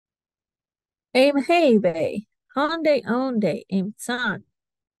Aim hey bay, Honde onde, aim san.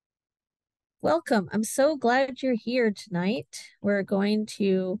 Welcome. I'm so glad you're here tonight. We're going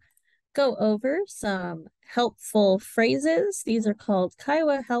to go over some helpful phrases. These are called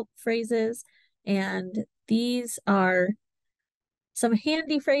Kiowa Help Phrases, and these are some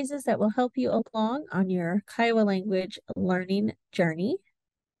handy phrases that will help you along on your Kiowa language learning journey.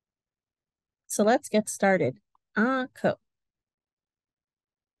 So let's get started. Ko.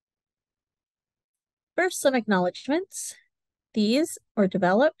 First, some acknowledgements. These were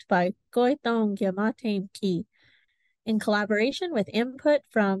developed by Gômgyàdáugyàmà in collaboration with input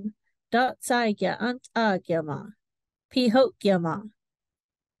from tsáigyàán, Píthótgyámà,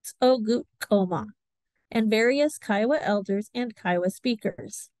 Ts'ógútk'ómà, and various Kiowa elders and Kiowa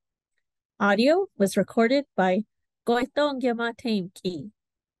speakers. Audio was recorded by màutêmk'ì.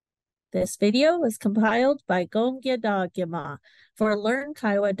 This video was compiled by Gômgyàdáugyàmà for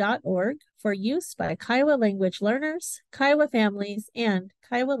LearnKiowa.org for use by Kiowa language learners, Kiowa families, and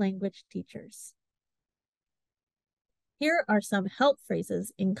Kiowa language teachers. Here are some help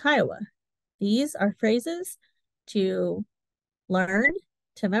phrases in Kiowa. These are phrases to learn,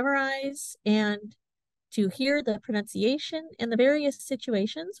 to memorize, and to hear the pronunciation in the various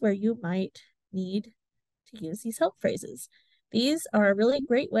situations where you might need to use these help phrases. These are a really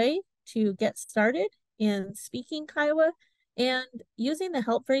great way to get started in speaking Kiowa, and using the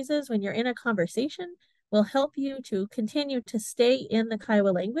help phrases when you're in a conversation will help you to continue to stay in the Kiowa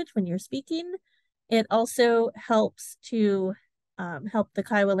language when you're speaking. It also helps to help the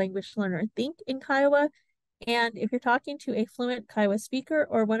Kiowa language learner think in Kiowa. And if you're talking to a fluent Kiowa speaker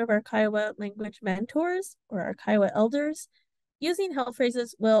or one of our Kiowa language mentors or our Kiowa elders, using help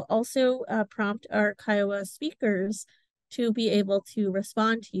phrases will also prompt our Kiowa speakers to be able to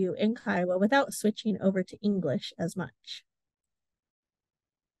respond to you in Kiowa without switching over to English as much.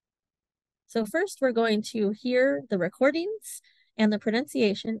 So first, we're going to hear the recordings and the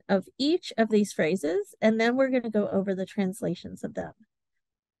pronunciation of each of these phrases, and then we're going to go over the translations of them.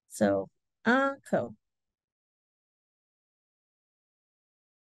 So, ko.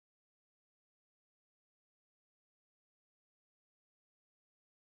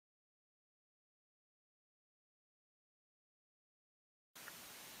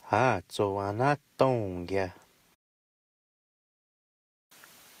 Ts'ógútk'ómà.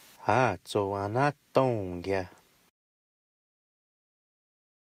 Ts'ógútk'ómà.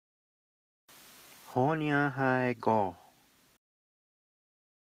 Honya hai go.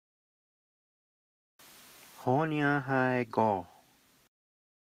 Honya hai go.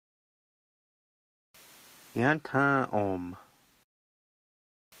 Yantha om.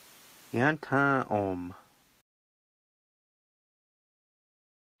 Yantha om.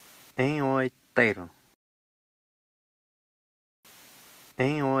 Enoi teiro.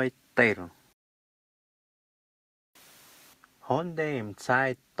 Enoi teiro. Hondem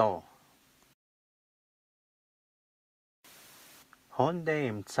tsai to.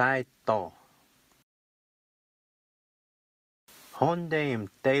 Hondem tsai to. Hondem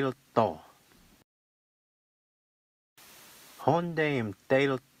teiro to. Hondem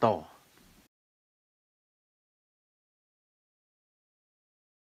teiro to.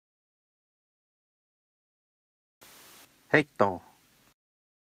 Heito.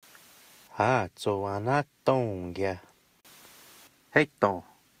 Ts'ógútk'ómà. Heito.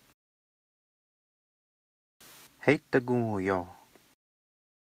 Heitaguyo.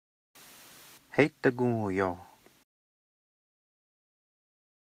 Heitaguyo.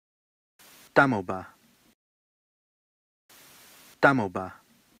 Tamoba. Tamoba.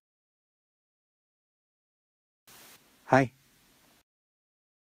 Hai.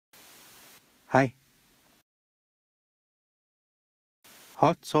 Hai.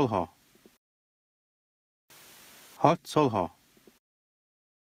 Hot solho. Hot solho.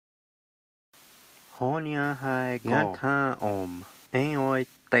 Honya hai go. Yantha om. Enoi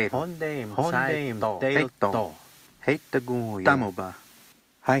teiro. Hondem teiro to. Heitaguyo. Tamoba.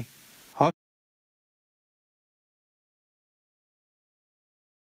 Hai. Hot.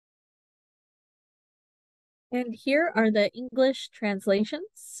 And here are the English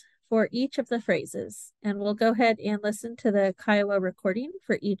translations for each of the phrases. And we'll go ahead and listen to the Kiowa recording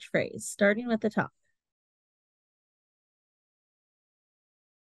for each phrase, starting with the top.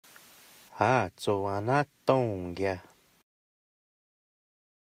 Ts'ógútk'ómà.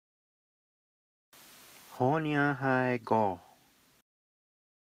 Honya hai go.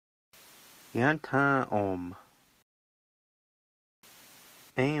 Yantha om.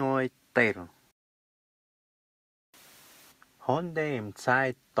 Enoi teiro. Hondem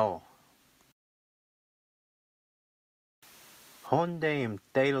tsai to. Hondem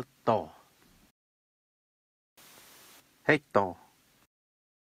teiro to. Heito.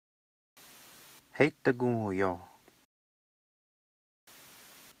 Heitaguyo.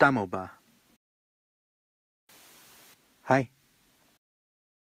 Tamoba. Hai.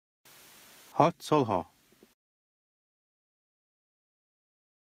 Hot solho.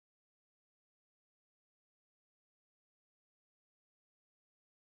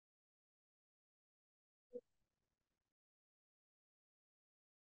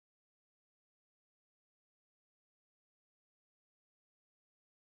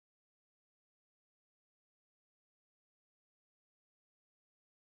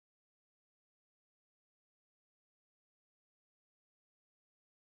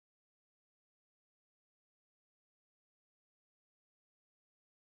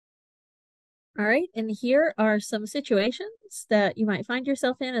 All right, and here are some situations that you might find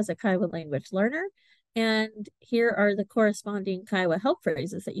yourself in as a Kiowa language learner. And here are the corresponding Kiowa help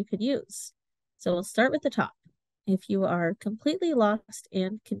phrases that you could use. So we'll start with the top. If you are completely lost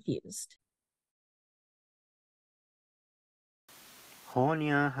and confused.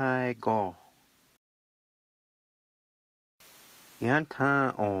 Honya hai go.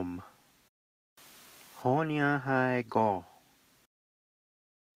 Yanta om. Honya hai go.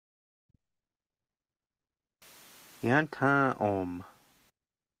 Yanta om.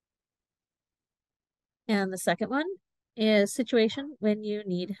 And the second one is situation when you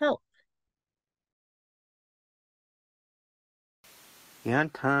need help.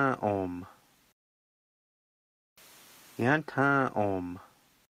 Yanta om. Yanta om.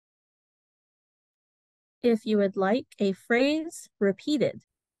 If you would like a phrase repeated.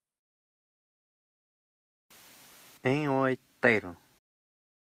 Em oi teiro.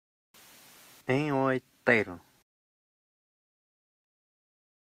 Em oi teiro.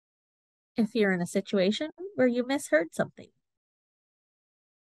 If you're in a situation where you misheard something.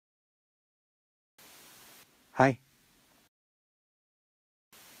 Hai.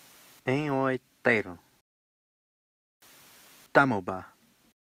 Em oi teiro. Tamoba.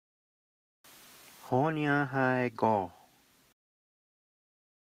 Honya hai go.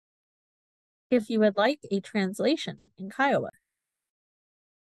 If you would like a translation in Kiowa.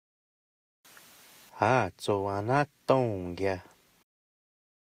 Ha tsáigyàán.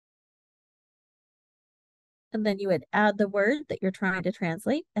 And then you would add the word that you're trying to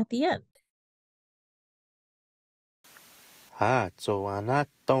translate at the end. Ha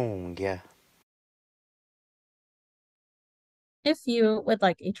tsáigyàán. If you would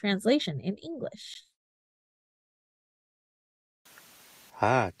like a translation in English.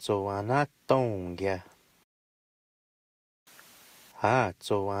 Ha tsáigyàán. Ha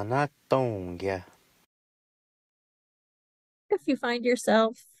tsáigyàán. If you find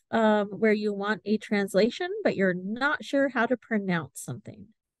yourself where you want a translation, but you're not sure how to pronounce something.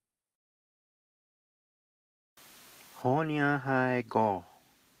 Honya hai go.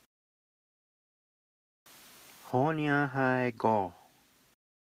 Honya hai go.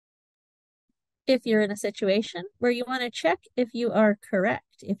 If you're in a situation where you want to check if you are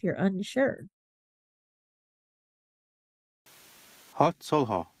correct, if you're unsure. Hot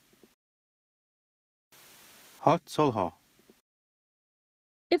solho. Hot solho.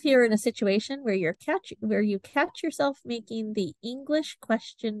 If you're in a situation where you catch yourself making the English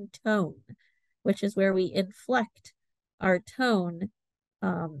question tone, which is where we inflect our tone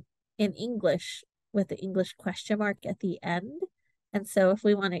in English with the English question mark at the end. And so if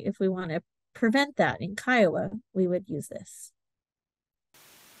we want to prevent that in Kiowa, we would use this.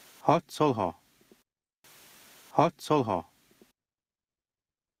 Hot solho. Hot solho.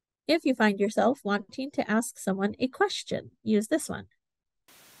 If you find yourself wanting to ask someone a question, use this one.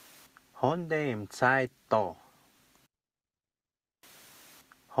 Màutêmk'ì.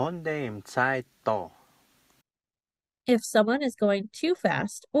 Màutêmk'ì. If someone is going too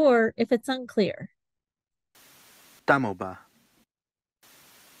fast or if it's unclear. Tamoba.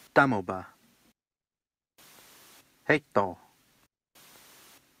 Tamoba. Heito.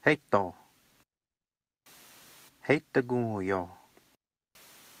 Heito. Heitaguyo.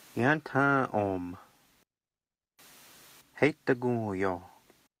 Yanta om. Heitaguyo.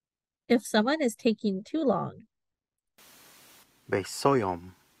 If someone is taking too long.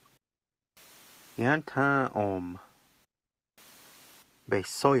 Besoyom. Yanta om.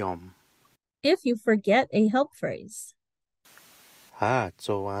 Besoyom. If you forget a help phrase. Ha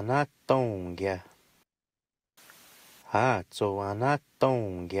tsáigyàán. Ha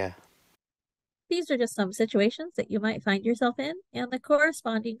tsáigyàán. These are just some situations that you might find yourself in and the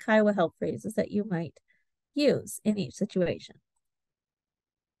corresponding Kiowa help phrases that you might use in each situation.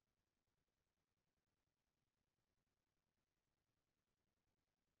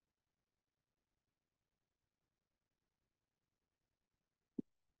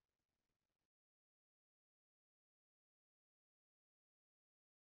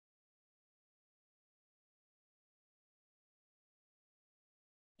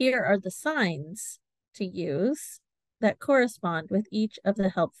 Here are the signs to use that correspond with each of the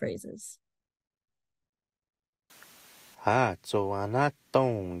help phrases.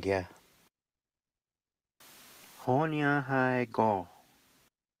 Ts'ógútk'ómà. Honya hai go.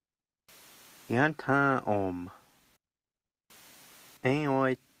 Yanta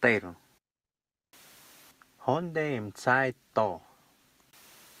oi tail. Honde tsai to.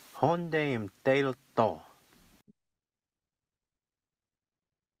 Honde tail to.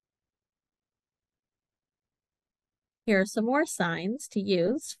 Here are some more signs to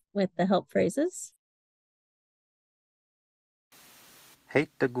use with the help phrases.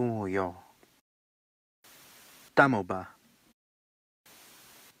 Heitaguyo. Tamoba.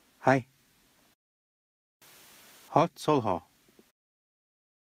 Hi. Hot solho.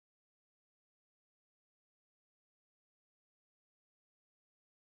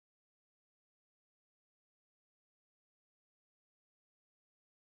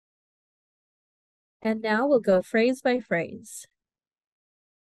 And now we'll go phrase by phrase.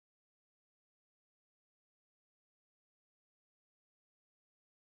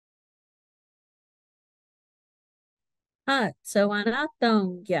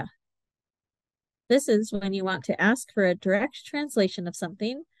 Tsáigyàán. This is when you want to ask for a direct translation of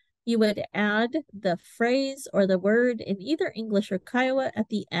something. You would add the phrase or the word in either English or Kiowa at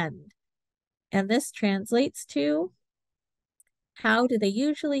the end. And this translates to, how do they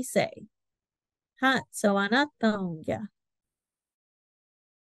usually say? Tsáigyàán.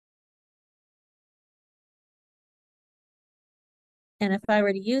 And if I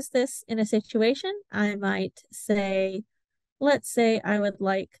were to use this in a situation, I might say, let's say I would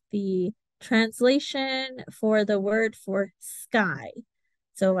like the translation for the word for sky.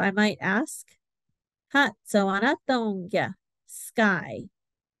 So I might ask, Tsáigyàán, sky.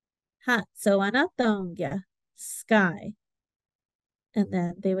 Tsáigyàán, sky. And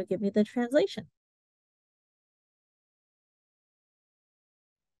then they would give me the translation.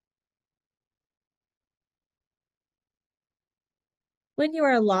 When you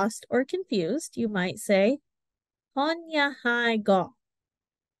are lost or confused, you might say, Honya hai go.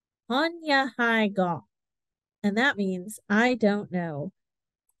 Honya hai go. And that means I don't know.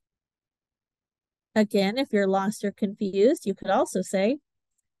 Again, if you're lost or confused, you could also say,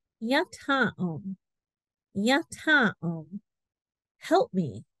 Yata'om. Yata'om. Help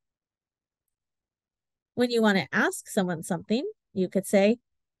me. When you want to ask someone something, you could say,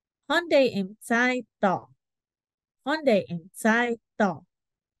 Honde im tsai to. Honde im tsai to.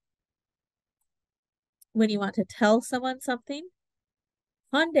 When you want to tell someone something,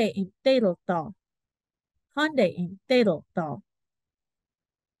 Honde im tedel to. Honde im tedel to.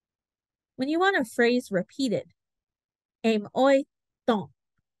 When you want a phrase repeated, aim oi ton.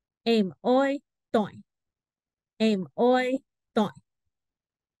 Aim oi ton. Aim oi ton.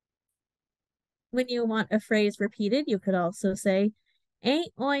 When you want a phrase repeated, you could also say,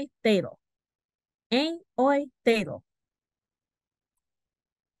 Ain't oi tedel. Ain't oi tedel.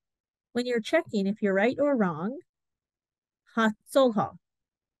 When you're checking if you're right or wrong, Hatsolha.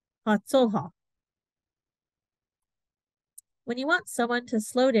 Hatsolha. When you want someone to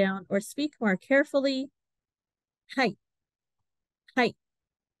slow down or speak more carefully, Hai. Hai.